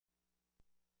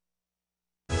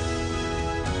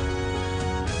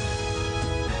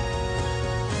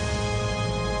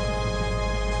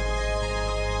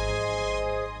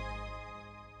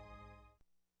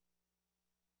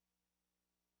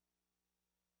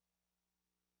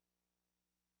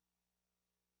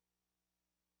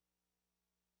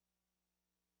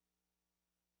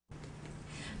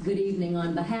Good evening.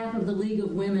 On behalf of the League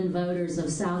of Women Voters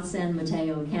of South San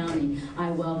Mateo County,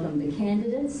 I welcome the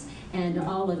candidates and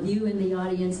all of you in the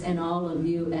audience and all of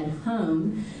you at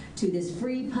home to this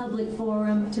free public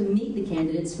forum to meet the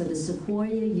candidates for the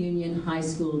Sequoia Union High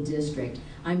School District.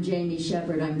 I'm Jamie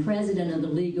Shepard. I'm president of the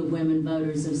League of Women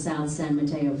Voters of South San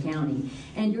Mateo County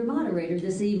and your moderator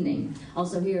this evening.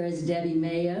 Also here is Debbie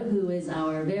Mayo, who is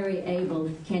our very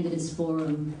able Candidates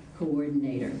Forum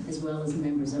coordinator, as well as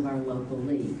members of our local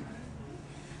league.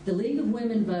 The League of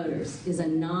Women Voters is a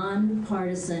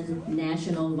nonpartisan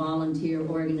national volunteer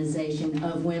organization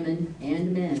of women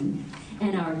and men,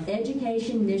 and our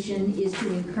education mission is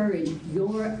to encourage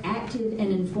your active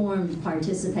and informed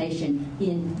participation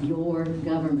in your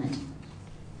government.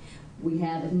 We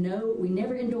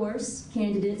never endorse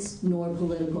candidates nor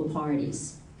political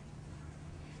parties.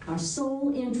 Our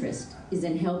sole interest is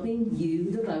in helping you,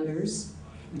 the voters,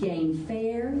 gain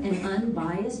fair and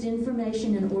unbiased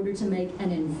information in order to make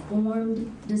an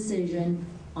informed decision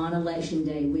on Election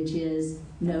Day, which is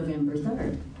November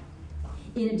 3rd.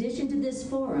 In addition to this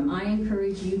forum, I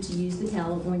encourage you to use the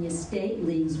California State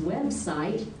League's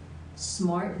website,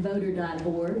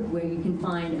 smartvoter.org, where you can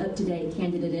find up-to-date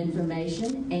candidate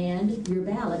information and your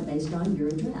ballot based on your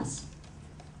address.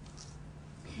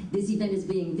 This event is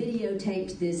being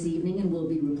videotaped this evening and will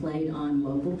be replayed on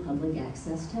local public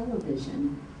access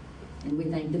television. And we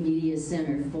thank the Media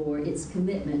Center for its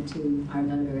commitment to our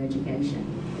voter education.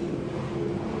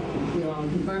 We all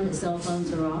confirm that cell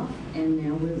phones are off, and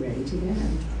now we're ready to go.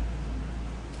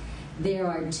 There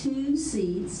are 2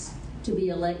 seats to be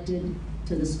elected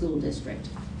to the school district.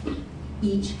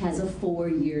 Each has a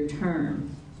 4-year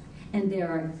term, and there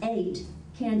are 8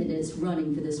 candidates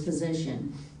running for this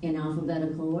position. In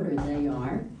alphabetical order, they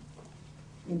are,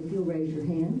 and if you'll raise your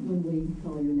hand when we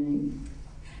call your name,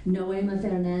 Noema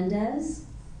Fernandez,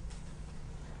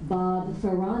 Bob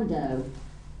Ferrando,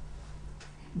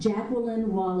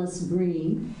 Jacqueline Wallace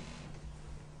Green,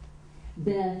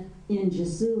 Beth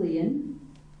Injasulian,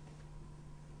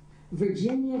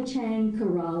 Virginia Chang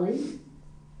Karali,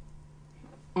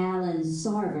 Alan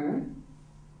Sarver,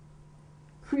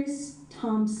 Chris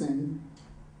Thompson,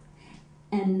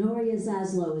 and Noria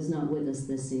Zaslow is not with us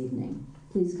this evening.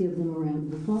 Please give them a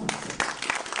round of applause.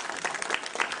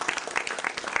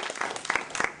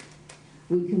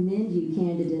 We commend you,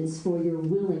 candidates, for your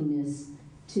willingness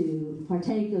to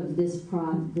partake of this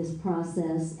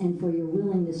process and for your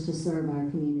willingness to serve our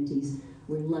communities.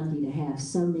 We're lucky to have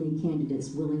so many candidates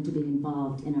willing to be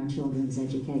involved in our children's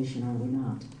education, are we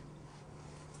not?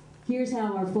 Here's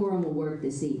how our forum will work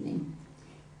this evening.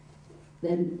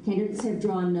 The candidates have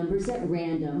drawn numbers at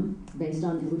random, based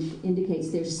on which indicates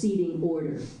their seating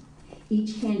order.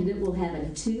 Each candidate will have a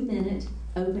 2-minute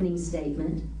opening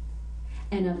statement,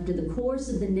 and after the course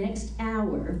of the next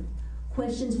hour,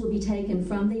 questions will be taken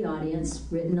from the audience,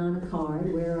 written on a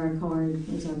card. Where are our card?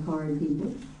 There's our card,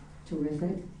 people.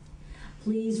 Terrific.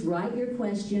 Please write your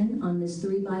question on this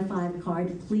 3x5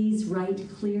 card. Please write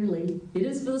clearly. It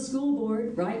is for the school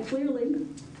board. Write clearly.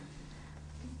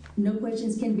 No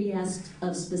questions can be asked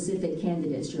of specific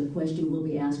candidates. Your question will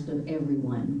be asked of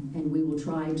everyone, and we will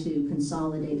try to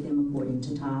consolidate them according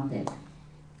to topic.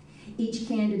 Each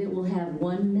candidate will have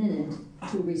 1 minute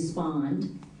to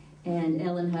respond, and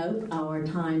Ellen Hope, our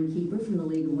timekeeper from the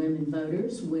League of Women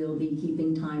Voters, will be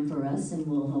keeping time for us and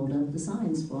will hold up the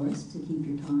signs for us to keep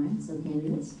your time, so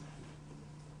candidates.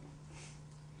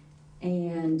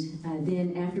 And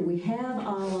then after we have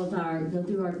all of go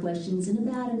through our questions in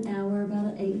about an hour,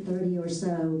 about 8:30 or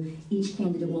so, each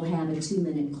candidate will have a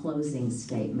 2-minute closing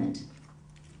statement.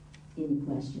 Any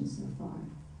questions so far?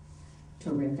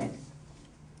 Terrific.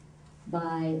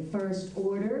 By first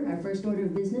order, our first order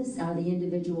of business are the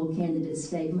individual candidate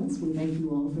statements. We thank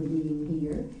you all for being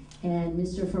here. And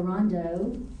Mr.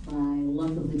 Ferrando, by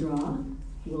luck of the draw,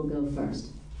 will go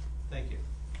first. Thank you.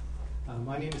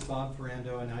 My name is Bob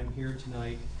Ferrando, and I'm here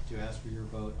tonight to ask for your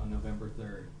vote on November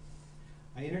 3rd.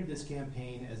 I entered this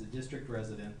campaign as a district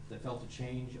resident that felt a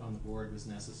change on the board was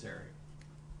necessary.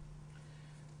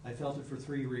 I felt it for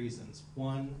 3 reasons.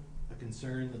 1, a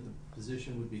concern that the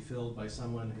position would be filled by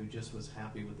someone who just was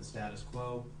happy with the status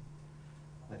quo.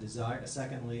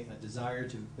 Secondly, a desire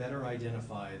to better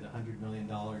identify the $100 million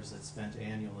that's spent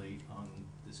annually on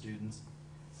the students.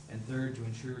 And third, to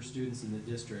ensure students in the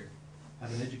district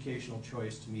have an educational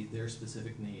choice to meet their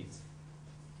specific needs.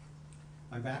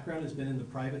 My background has been in the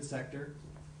private sector,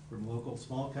 from local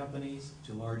small companies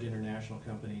to large international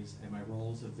companies, and my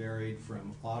roles have varied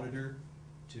from auditor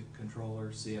to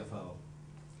controller, CFO.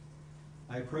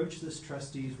 I approach this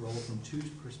trustee's role from 2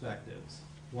 perspectives.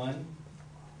 1,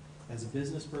 as a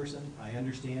business person, I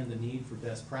understand the need for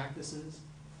best practices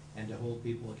and to hold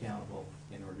people accountable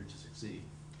in order to succeed.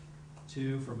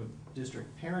 2, from a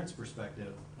district parent's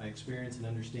perspective, I experience and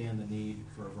understand the need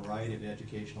for a variety of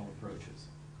educational approaches.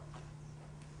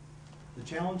 The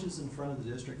challenges in front of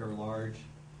the district are large,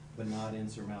 but not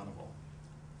insurmountable.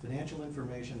 Financial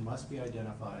information must be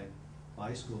identified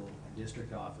by school and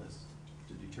district office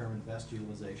to determine best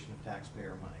utilization of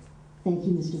taxpayer money. Thank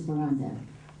you, Mr. Ferrando.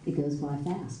 It goes by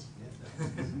fast. Yes,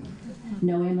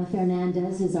 Noema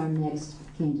Fernandez is our next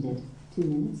candidate. 2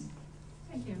 minutes.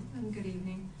 Thank you, and good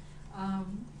evening. I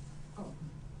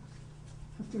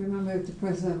have to remember to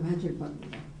press the magic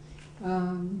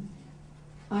button.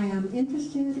 I am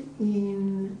interested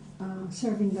in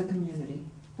serving the community,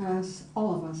 as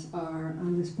all of us are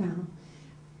on this panel.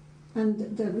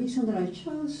 And the reason that I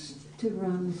chose to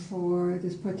run for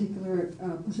this particular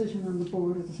position on the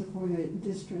board of the Sequoia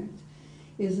District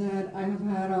is that I have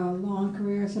had a long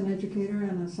career as an educator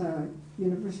and as a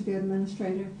university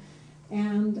administrator,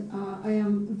 and I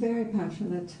am very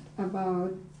passionate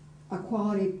about a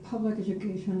quality public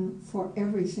education for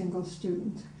every single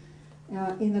student.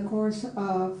 In the course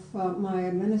of my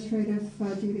administrative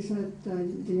duties at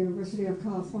the University of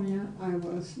California, I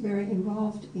was very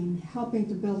involved in helping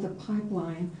to build a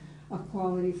pipeline of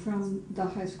quality from the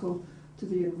high school to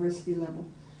the university level.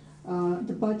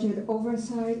 The budget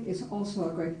oversight is also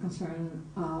a great concern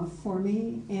for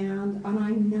me, and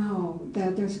I know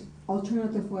that there's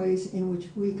alternative ways in which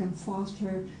we can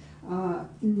foster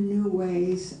new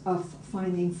ways of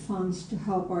finding funds to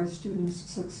help our students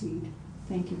succeed.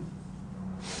 Thank you.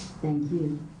 Thank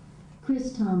you.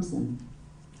 Chris Thompson.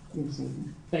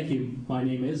 Thank you. My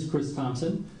name is Chris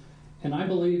Thompson, and I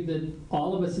believe that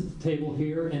all of us at the table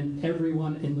here and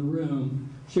everyone in the room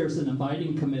shares an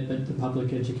abiding commitment to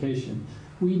public education.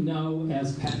 We know,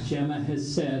 as Pat Gemma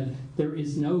has said, there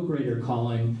is no greater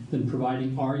calling than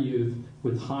providing our youth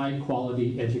with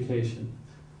high-quality education.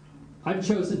 I've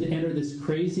chosen to enter this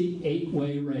crazy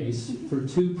 8-way race for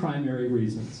 2 primary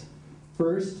reasons.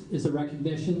 First is a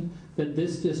recognition that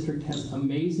this district has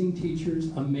amazing teachers,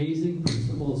 amazing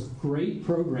principals, great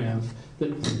programs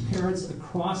that parents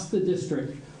across the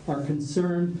district are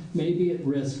concerned may be at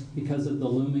risk because of the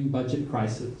looming budget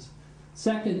crisis.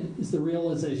 Second is the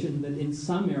realization that in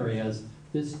some areas,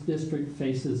 this district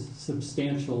faces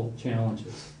substantial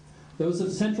challenges. Those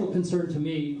of central concern to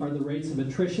me are the rates of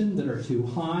attrition that are too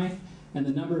high and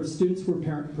the number of students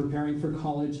preparing for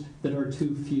college that are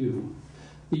too few.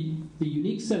 The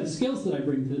unique set of skills that I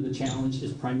bring to the challenge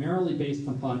is primarily based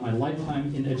upon my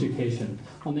lifetime in education.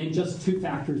 I'll name just 2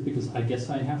 factors because I guess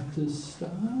I have to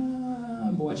stop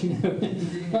watching.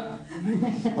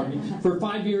 For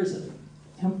 5 years,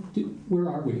 where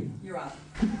are we? You're up.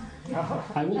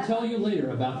 I will tell you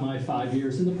later about my 5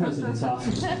 years in the president's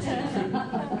office.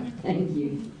 Thank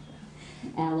you.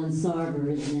 Alan Sarver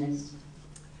is next.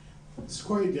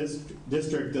 Sequoia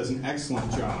District does an excellent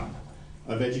job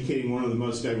of educating one of the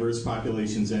most diverse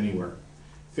populations anywhere.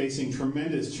 Facing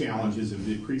tremendous challenges of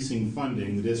decreasing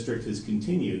funding, the district has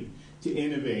continued to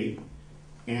innovate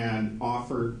and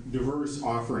offer diverse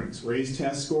offerings, raise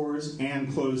test scores,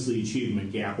 and close the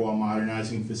achievement gap while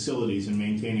modernizing facilities and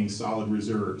maintaining solid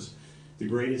reserves. The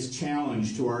greatest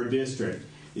challenge to our district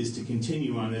is to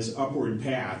continue on this upward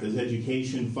path as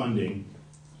education funding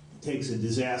takes a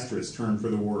disastrous turn for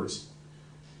the worse.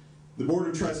 The Board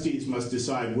of Trustees must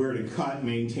decide where to cut,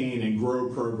 maintain, and grow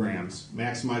programs,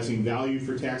 maximizing value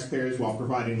for taxpayers while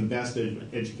providing the best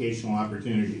educational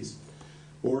opportunities.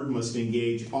 The Board must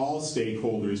engage all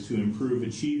stakeholders to improve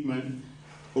achievement,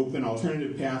 open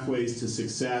alternative pathways to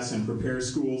success, and prepare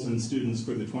schools and students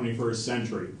for the 21st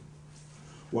century,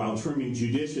 while trimming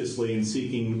judiciously and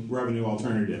seeking revenue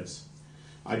alternatives.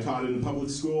 I taught in public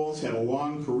schools, had a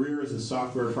long career as a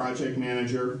software project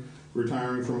manager,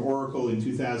 retiring from Oracle in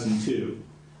 2002.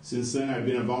 Since then, I've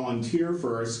been a volunteer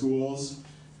for our schools.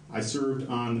 I served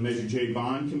on the Measure J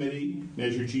Bond Committee,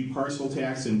 Measure G Parcel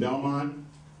Tax in Belmont.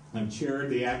 I've chaired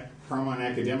the Carmine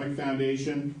Academic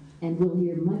Foundation. And we'll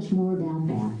hear much more about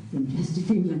that in just a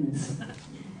few minutes.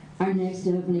 Our next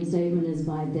opening statement is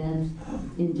by Beth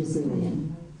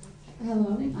Injasulian.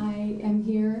 Hello, I am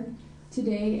here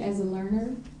today as a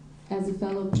learner, as a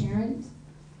fellow parent,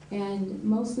 and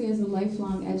mostly as a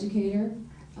lifelong educator.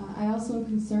 I also am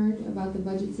concerned about the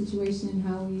budget situation and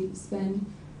how we spend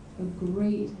a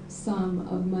great sum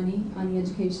of money on the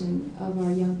education of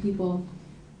our young people.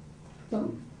 But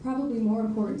probably more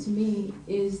important to me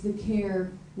is the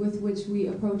care with which we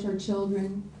approach our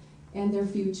children and their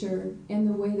future and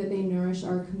the way that they nourish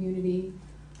our community.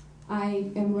 I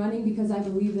am running because I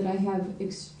believe that I have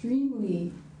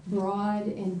extremely broad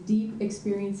and deep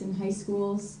experience in high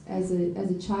schools as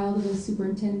a child of a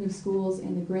superintendent of schools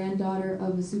and the granddaughter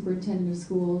of a superintendent of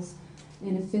schools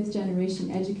and a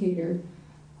fifth-generation educator.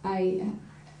 I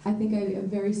think I am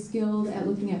very skilled at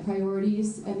looking at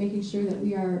priorities, at making sure that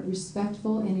we are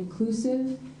respectful and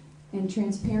inclusive and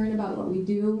transparent about what we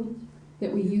do,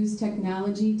 that we use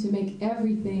technology to make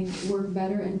everything work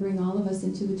better and bring all of us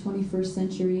into the 21st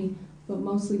century, but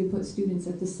mostly to put students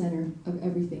at the center of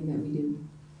everything that we do.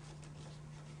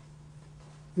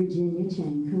 Virginia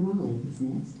Chang Corrali is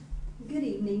next. Good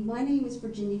evening. My name is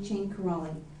Virginia Chang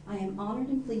Corrali. I am honored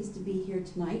and pleased to be here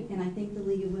tonight, and I thank the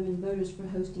League of Women Voters for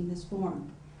hosting this forum.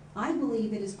 I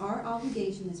believe it is our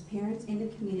obligation as parents and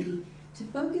the community to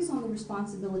focus on the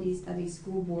responsibilities of a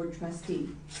school board trustee.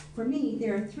 For me,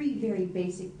 there are three very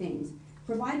basic things: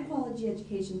 provide quality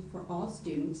education for all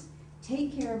students,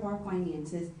 take care of our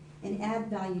finances, and add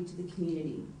value to the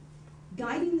community.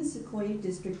 Guiding the Sequoia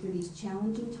District through these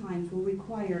challenging times will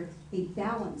require a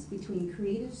balance between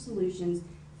creative solutions,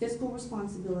 fiscal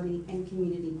responsibility, and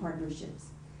community partnerships.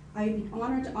 I would be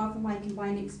honored to offer my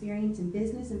combined experience in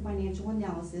business and financial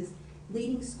analysis,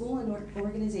 leading school and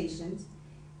organizations,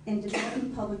 and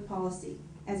developing public policy.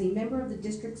 As a member of the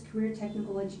district's Career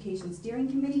Technical Education Steering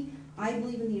Committee, I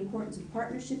believe in the importance of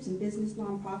partnerships and business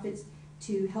nonprofits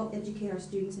to help educate our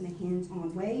students in a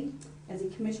hands-on way. As a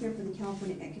commissioner for the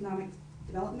California Economic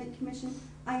Development Commission,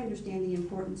 I understand the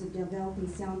importance of developing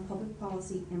sound public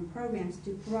policy and programs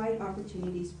to provide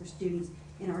opportunities for students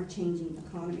in our changing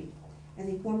economy. As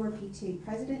a former PTA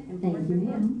president and board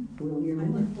member, I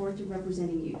look forward to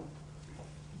representing you.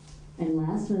 And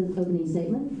last, for the opening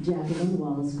statement, Jacqueline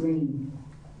Wallace Green.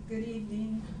 Good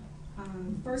evening.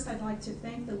 First, I'd like to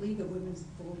thank the League of Women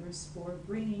Voters for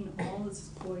bringing all the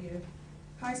Sequoia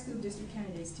High School District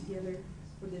candidates together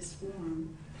for this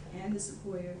forum, and the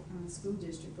Sequoia School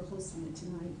District for hosting it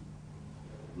tonight.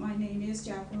 My name is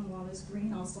Jacqueline Wallace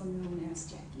Green, also known as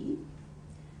Jackie.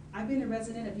 I've been a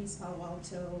resident of East Palo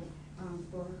Alto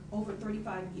for over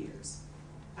 35 years.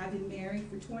 I've been married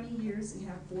for 20 years and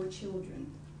have 4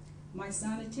 children. My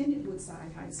son attended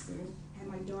Woodside High School, and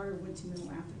my daughter went to Middle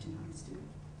Atherton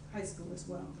High School as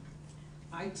well.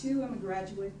 I too am a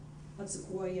graduate of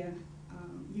Sequoia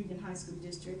Union High School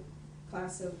District,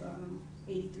 class of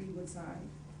 83 Woodside.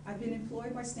 I've been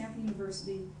employed by Stanford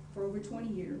University for over 20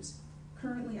 years.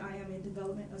 Currently, I am a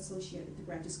development associate at the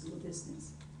Graduate School of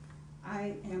Business.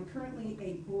 I am currently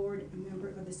a board member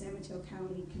of the San Mateo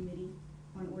County Committee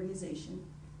on Organization.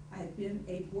 I have been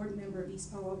a board member of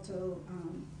East Palo Alto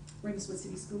Ravenswood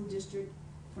City School District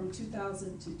from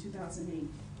 2000 to 2008,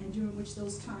 and during which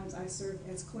those times I served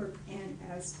as clerk and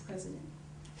as president.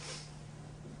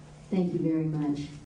 Thank you very much.